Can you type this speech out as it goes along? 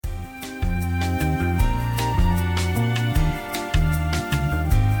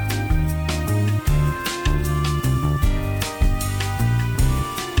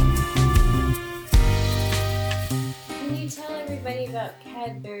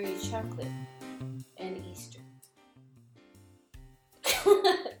Cadbury chocolate and Easter.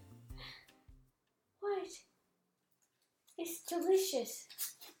 What? It's delicious.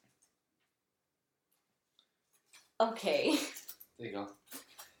 Okay. There you go.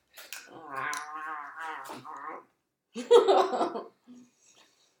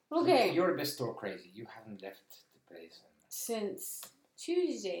 Okay. You're a bit store crazy. You haven't left the place. Since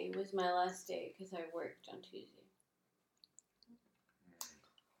Tuesday was my last day because I worked on Tuesday.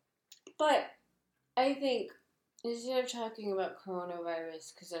 But I think instead of talking about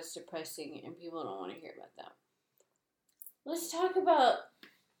coronavirus because that's depressing and people don't want to hear about that, let's talk about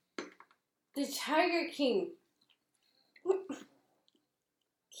the Tiger King. Yeah?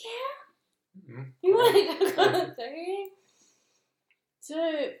 Mm-hmm. You want to talk about the Tiger King?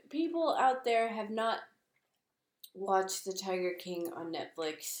 So, people out there have not watched The Tiger King on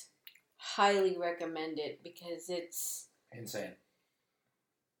Netflix. Highly recommend it because it's insane.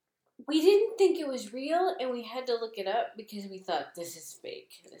 We didn't think it was real, and we had to look it up because we thought this is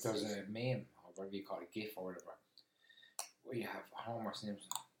fake. There's a meme, or whatever you call it, GIF or whatever, where you have Homer Simpson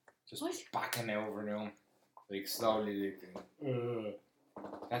just backing over the room, like slowly, like,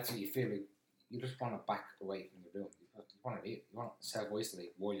 that's what you feel like. You just want to back away from the room. You want to leave. You want to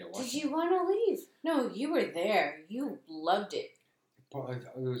self-isolate while you're watching. Did you want to leave? No, you were there. You loved it. But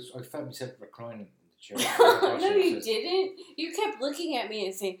I felt myself reclining in the chair. No, you didn't. You kept looking at me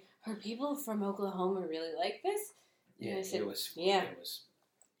and saying, "Are people from Oklahoma really like this?" Yeah, I said, it was. Yeah. It was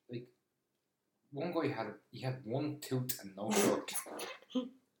like one guy had one tooth and no shirt.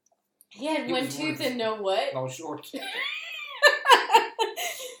 He had one tooth and no what? No shirt.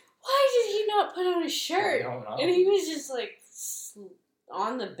 Why did he not put on a shirt? I don't know. And he was just like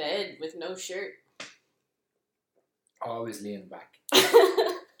on the bed with no shirt. Always leaning back.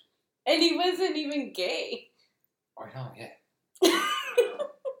 And he wasn't even gay. I know, yeah.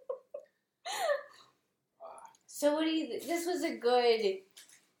 So what do you think? This was it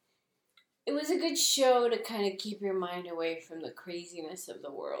was a good show to kind of keep your mind away from the craziness of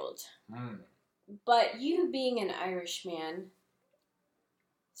the world. Mm. But you being an Irish man,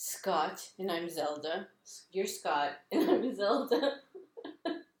 Scott, and I'm Zelda. You're Scott, and I'm Zelda.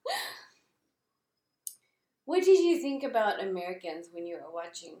 What did you think about Americans when you were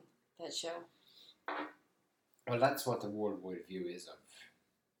watching that show? Well, that's what the worldwide view is of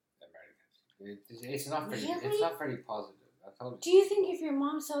Americans. It's not very. Really? It's not very positive. I told you. Do you think if your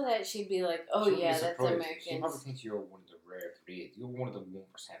mom saw that, she'd be like, "Oh She'll be yeah, that's surprised. Americans"? She probably thinks you're one of the rare breed. You're one of the 1%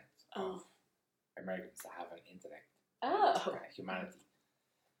 of Americans that have an intellect. Oh. Kind of humanity.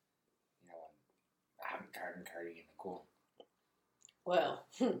 You know, and having garden carry in a gun. Well.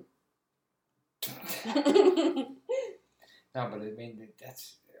 No, but I mean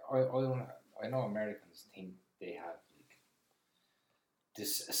that's I know Americans think they have like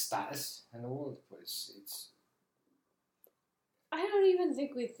this status in the world, but it's. I don't even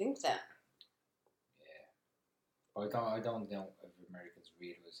think we think that. Yeah, but I don't know if Americans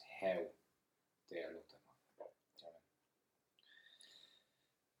realize how they are looked at.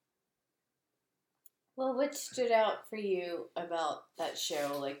 Well, what stood out for you about that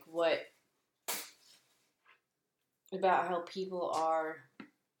show? Like, what about how people are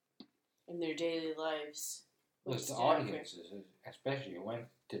in their daily lives? Well, the audiences, especially who went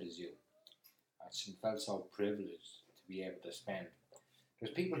to the zoo, and felt so privileged to be able to spend.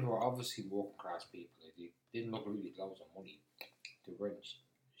 There's people who are obviously working class people. They didn't look really loads of money. They were wearing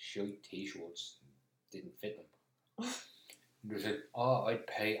shite t-shirts and didn't fit them. And they said, "Oh, I'd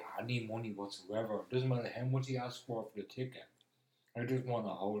pay any money whatsoever. It doesn't matter how much he asks for the ticket. I just want to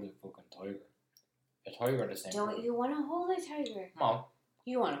hold a fucking tiger. A tiger the same. Don't you want to hold a tiger? Mom.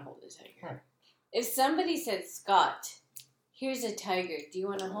 You want to hold a tiger. Hmm. If somebody said, "Scott, here's a tiger. Do you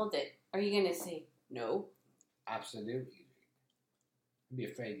want to hold it?" Are you going to say no? Absolutely. I'd be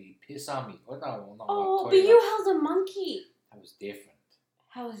afraid he'd piss on me. I don't know. Oh, but you held a monkey. That was different.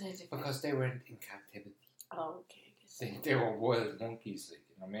 How was that different? Because they were in captivity. Oh, okay. They were wild monkeys, like,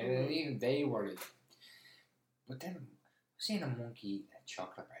 you know what I mean? And even they were like, but then seeing a monkey eat a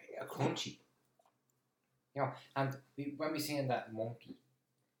chocolate bar, a crunchy, you know, and when we seen that monkey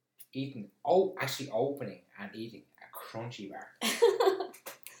actually opening and eating a crunchy bar,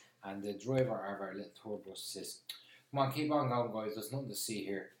 and the driver of our little tour bus says, "Come on, keep on going, guys. There's nothing to see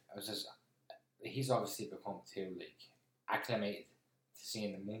here." He's obviously become too acclimated to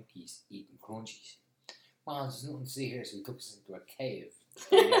seeing the monkeys eating crunchies. Well, there's nothing to see here, so he took us into a cave.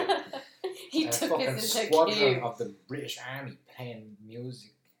 He took us into a squadron cave of the British Army playing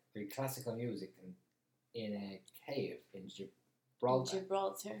music, the classical music, in a cave in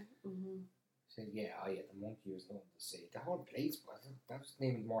Gibraltar. Mm-hmm. Said, yeah, the monkey was nothing to see. The whole place that was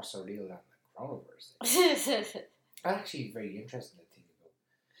maybe more surreal than the coronavirus thing. That's actually very interesting to think about,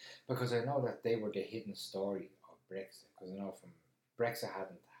 because I know that they were the hidden story of Brexit. Because I know from Brexit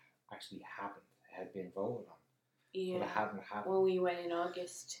hadn't actually happened; it had been voted on, but it hadn't happened. When we went in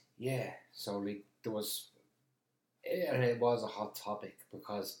August. Yeah, so like there was, and it was a hot topic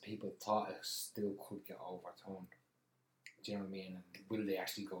because people thought it still could get overturned. Do you know what I mean? And will they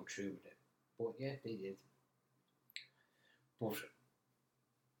actually go through with it? But yeah, they did. But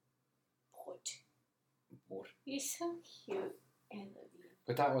You're so cute. I love you.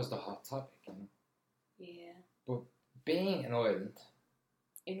 But that was the hot topic, you know. Yeah. But being an island,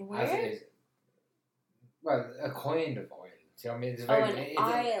 in where? As it is, well, a kind of island. You know what I mean? It's an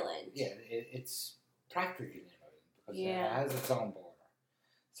island. It's practically an island because it has its own border,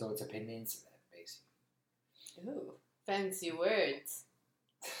 so it's a peninsula basically. Ooh, fancy words.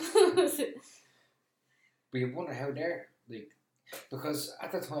 But you wonder how they're like, because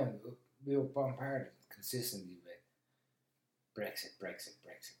at the time we were bombarded consistently with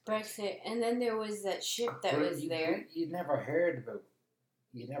Brexit, and then there was that ship that was there. You never heard about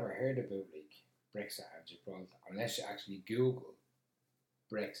like Brexit and Gibraltar unless you actually Google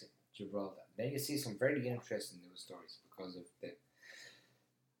Brexit Gibraltar. Then you see some very interesting news stories because of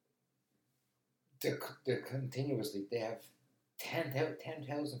the continuously they have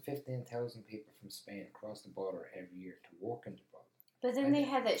 10,000, 15,000 people from Spain cross the border every year to work in Gibraltar. But then they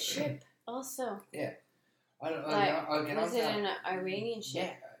had that ship also. Yeah. I'll get was it an Iranian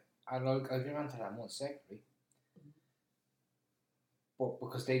ship? Yeah. I'll get on to that in 1 second. Right? But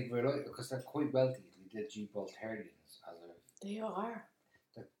because they're quite wealthy, the Gibraltarians. They are.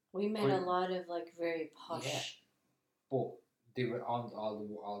 We met a lot of like very posh. Yeah. But they were on all the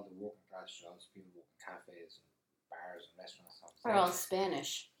working class jobs, people working cafes and bars and restaurants. Are all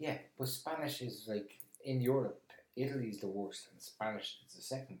Spanish. Yeah, but Spanish is like in Europe, Italy's the worst, and Spanish is the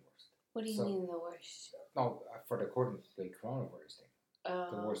second worst. What do you mean the worst? No, for the current coronavirus thing,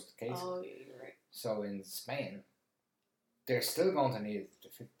 the worst cases. Oh, you're right. So in Spain, they're still going to need the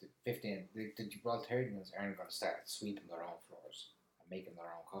 15. The Gibraltarians aren't going to start sweeping their own floors and making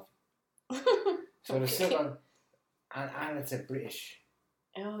their own coffee. So they're still going, and it's a British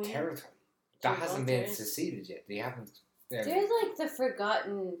territory that hasn't been seceded yet. They haven't. They're like the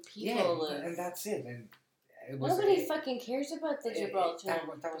forgotten people. Yeah, and that's it. And nobody fucking cares about the Gibraltar.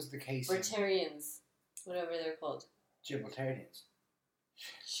 That was the case. Gibraltarians, whatever they're called. Gibraltarians.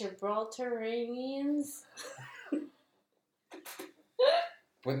 Gibraltarians.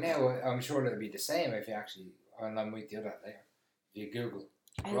 But now I'm sure it'll be the same if you actually. And I'm with you on that later. If you Google.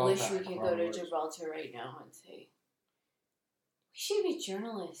 I wish we could go to Gibraltar right now and say, we should be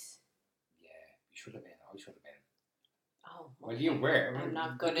journalists. Yeah, you should have been. I should have been. Oh, well, you were. I'm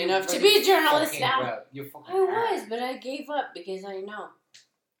not good enough to be a journalist now. Well, you fucking I was, but I gave up because I know.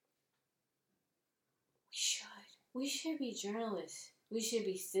 We should be journalists. We should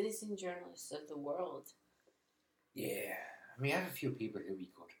be citizen journalists of the world. Yeah. I mean, I have a few people who we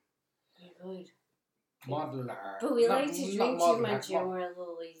could. We could. Model art. But we like to drink too much and we're a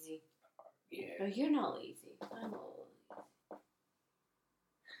little lazy. Yeah. No, you're not lazy. I'm a little lazy.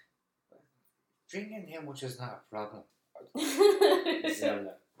 Drinking too much is not a problem.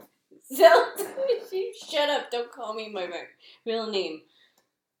 Zelda. You shut up. Don't call me my real name.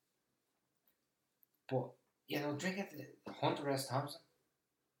 But, drinking Hunter S. Thompson.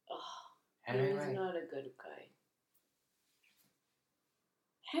 Oh, he was not a good guy.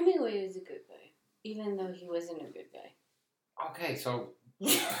 Hemingway was a good guy, even though he wasn't a good guy. Okay, so...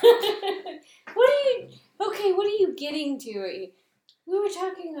 what are you getting to? We were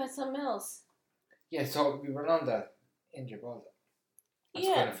talking about something else. Yeah, so we were on that in Gibraltar. That's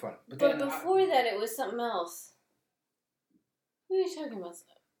kind of fun. But before that, it was something else. We were talking about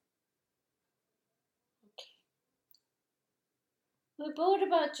stuff. Okay. But what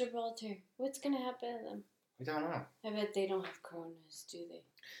about Gibraltar? What's going to happen to them? We don't know. I bet they don't have coronas, do they?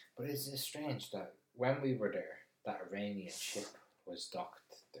 But it's strange that when we were there, that Iranian ship was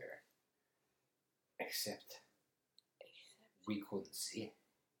docked there. Except we couldn't see it.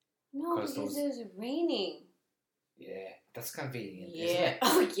 No, because it was raining. Yeah, that's convenient, yeah. isn't it?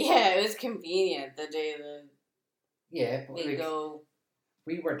 Oh, yeah, it was convenient the day that we go.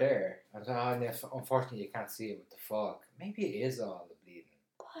 We were there, and unfortunately you can't see it with the fog. Maybe it is all the bleeding.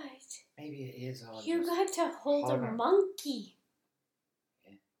 But maybe it is all. You got to hold a monkey.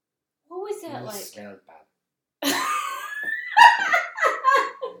 Yeah. What was that like? It smelled bad.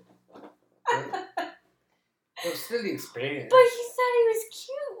 It was still the experience. But you thought he was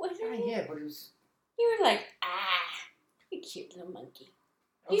cute, wasn't he? Yeah, but it was... You were like, a cute little monkey.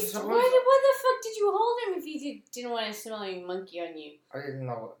 I Why the fuck did you hold him if he didn't want a smelling monkey on you? I didn't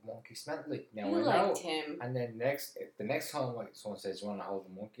know what monkey smelled like. Now You I liked know. him. And then the next time like, someone says, "You want to hold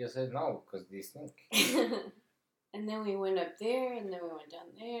the monkey?" I said, "No, because they stink." And then we went up there, and then we went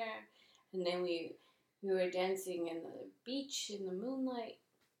down there, and then we were dancing in the beach in the moonlight.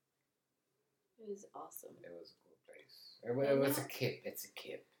 It was awesome. It was a good place. It was a kip. It's a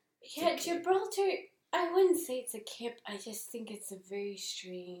kip. Yeah, Gibraltar. I wouldn't say it's a kip. I just think it's a very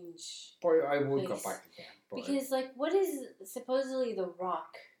strange. Boy, I would place. go back again. Because, like, what is supposedly the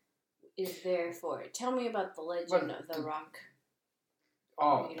rock is there for? Tell me about the legend of the rock.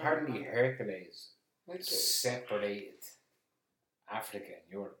 Oh, apparently Hercules separated Africa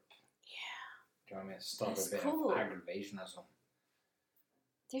and Europe. Yeah. Do you know what I mean? Stop That's a bit cool. of aggravation or something.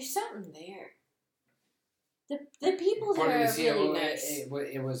 There's something there. The people there are really nice.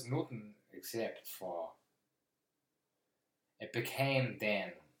 It was nothing except for. It became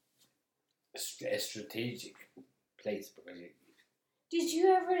then a strategic place because. Did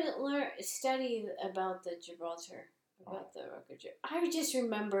you ever study about the Gibraltar? About the Rock of Gibraltar? I just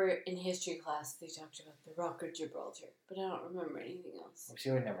remember in history class they talked about the Rock of Gibraltar, but I don't remember anything else. I'm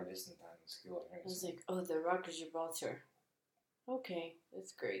sure I never listened to that in school. I was like, oh, the Rock of Gibraltar. Okay,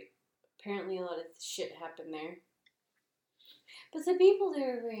 that's great. Apparently a lot of shit happened there. But the people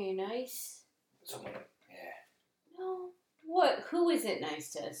there are very nice. Someone, yeah. No. What? Who isn't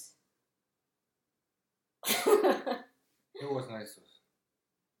nice to us? Who was nice to us?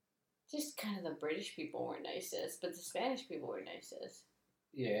 Just kind of the British people weren't nice to us, but the Spanish people were nice to us.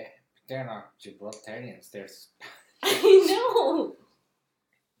 Yeah, but they're not Gibraltarians. They're. I know.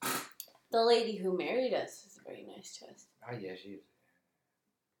 The lady who married us was very nice to us. Oh yeah, she was.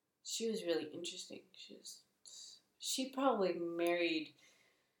 She was really interesting. She probably married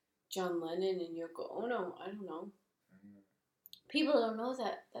John Lennon and Yoko Ono. I don't know. People don't know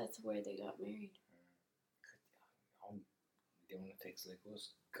that. That's where they got married. Lunatics like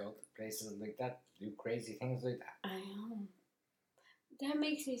us go to places like that, do crazy things like that. I know. That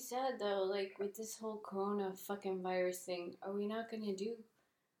makes me sad though. Like with this whole corona fucking virus thing, are we not gonna do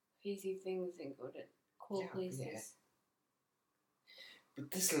crazy things and go to cool places? Yeah.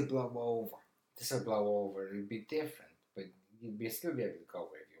 But this will blow over. It'll be different, but you'll still be able to go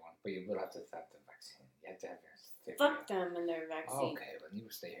wherever you want. But you will have to have the vaccine. You have to have your. Fuck them and their vaccine. Okay, well you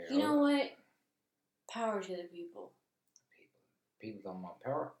stay here. You know what? Power to the people. People don't want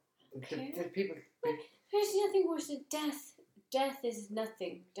power. Okay. People. There's nothing worse than death. Death is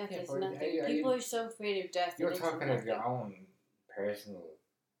nothing. Death is nothing. People are so afraid of death. You're talking of your own personal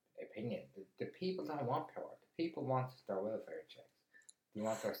opinion. The people don't want power. The people want their welfare checks. You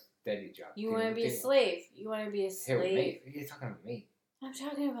want their steady job. You want to be a slave. You want to be a slave. Who, me? You're talking about me. I'm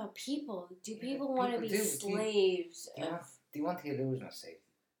talking about people. Do people want to be slaves? Do you want the illusion of safety?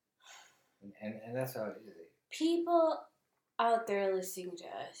 And that's all it is. People out there listening to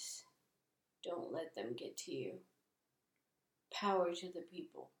us, don't let them get to you. Power to the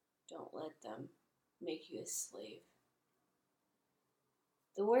people. Don't let them make you a slave.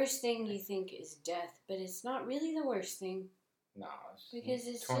 The worst thing you think is death, but it's not really the worst thing. No, because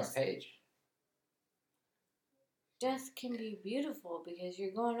it's turn just a page. Death can be beautiful because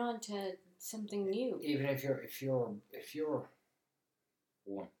you're going on to something new. Even if you're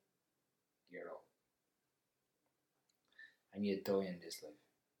 1 year old and you die in this life,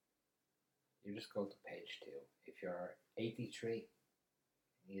 you just go to page 2. If you're 83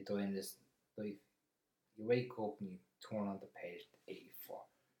 and you die in this life, you wake up and you turn on to page 84.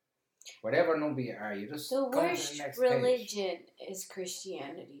 Whatever number you are, you just the go worst to the next religion page. is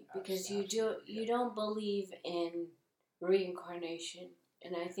Christianity because you don't believe in reincarnation,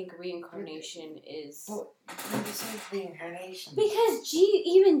 and I think reincarnation is. But when you say reincarnation, because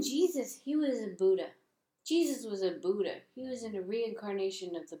even Jesus, he was a Buddha. Jesus was a Buddha. He was in a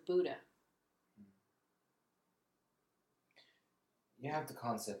reincarnation of the Buddha. You have the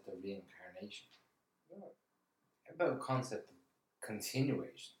concept of reincarnation. About the concept of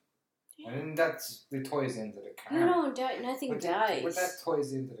continuation. Yeah. And then that ties into the karma. You don't die, nothing dies. But that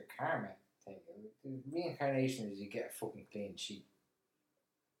ties into the karma thing. The reincarnation is you get a fucking clean sheet.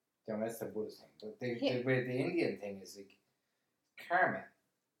 That's the Buddhist thing. But the Indian thing is like karma.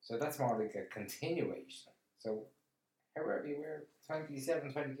 So that's more like a continuation. So however you were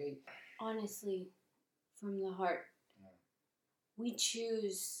 27, 28. Honestly, from the heart, we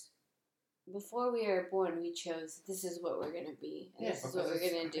choose. Before we are born, we chose this is what we're going to be. And this is what we're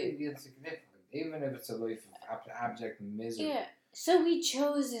going to do. It's significant. Even if it's a life of abject misery. Yeah. So we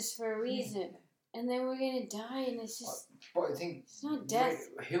chose this for a reason. Yeah. And then we're going to die, and it's just. But I think. It's not death.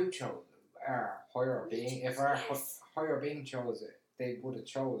 Who chose our higher being? If our higher being chose it, they would have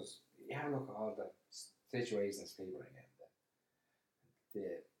chose. You have a look at all the situations people are in.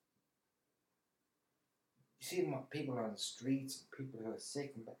 You see people on the streets, people who are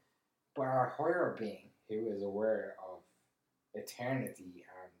sick, but our higher being who is aware of eternity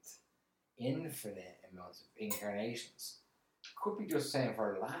and infinite amounts of incarnations could be just saying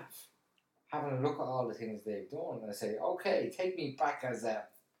for a laugh, having a look at all the things they've done and say, okay, take me back as a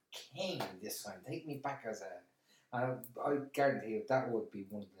king this time, take me back as a, and I guarantee you that would be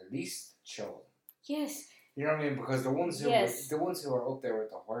one of the least chosen. Yes. You know what I mean? Because the ones who are up there with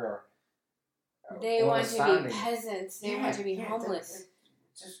the higher, they want to be peasants. They want to be homeless.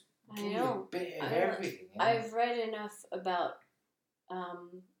 Just I know. A bit of everything. You know? I've read enough about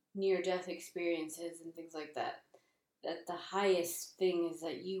near-death experiences and things like that. That the highest thing is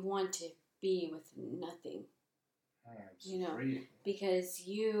that you want to be with nothing. You know, because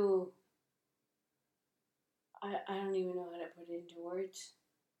I don't even know how to put it into words.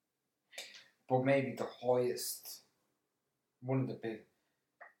 But maybe the highest, one of the big.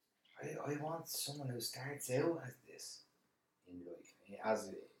 I want someone who starts out as this in life, as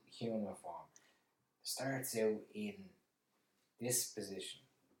a human form, starts out in this position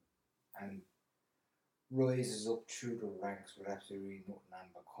and rises up through the ranks with absolutely nothing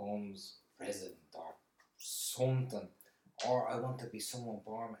and becomes president or something. Or I want to be someone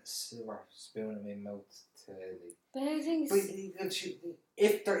born with a silver spoon in my mouth to like. But I think. But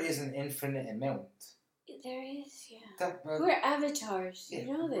if there is an infinite amount. There is, yeah. We're avatars, you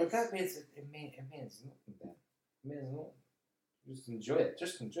know this. But that means it means nothing then. It means nothing. Just enjoy it.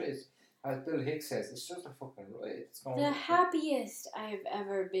 Just enjoy it. As Bill Hicks says, it's just a fucking ride. The happiest I've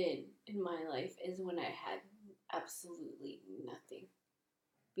ever been in my life is when I had absolutely nothing.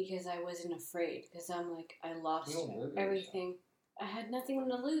 Because I wasn't afraid. Because I'm like, I lost everything. I had nothing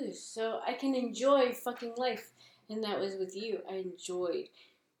to lose. So I can enjoy fucking life. And that was with you. I enjoyed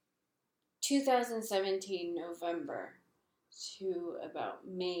 2017 November to about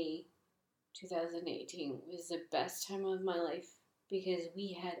May 2018 was the best time of my life because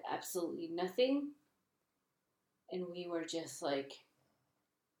we had absolutely nothing and we were just like,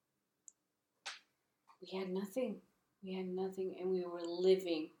 we had nothing and we were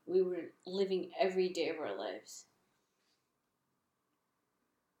living every day of our lives.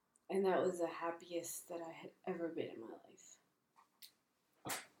 And that was the happiest that I had ever been in my life.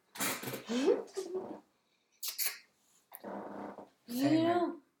 You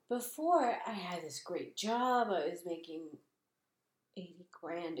know, before I had this great job, I was making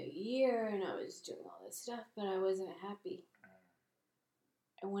 $80,000 a year and I was doing all this stuff, but I wasn't happy.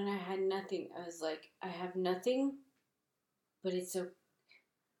 And when I had nothing, I was like, I have nothing, but it's so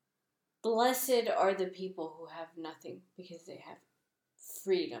blessed are the people who have nothing because they have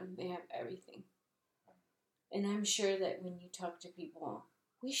freedom, they have everything. And I'm sure that when you talk to people,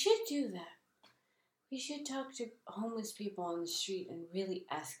 we should do that. We should talk to homeless people on the street and really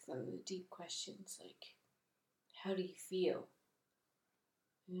ask them the deep questions like, how do you feel?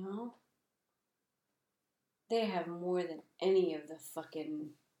 You know? They have more than any of the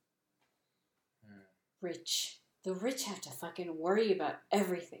fucking rich. The rich have to fucking worry about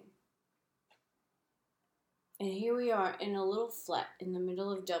everything. And here we are in a little flat in the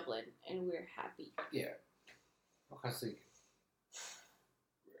middle of Dublin and we're happy. Yeah. Because like,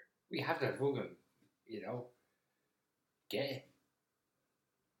 we have to fucking, you know, get it.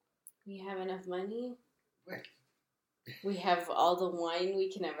 We have enough money. Well. We have all the wine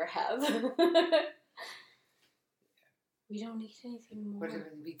we can ever have. We don't need anything more.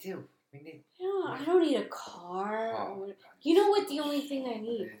 But we do. We need. No, I don't need a car. Oh, you know what? The only thing I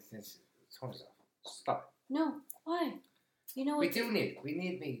need. Stop. No, why? You know what? We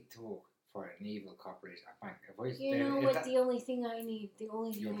need me to work for an evil corporation, a bank. You know what? The only thing I need. The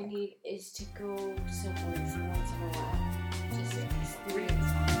only thing I need is to go somewhere for once in a while. Just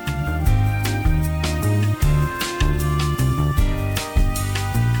experience.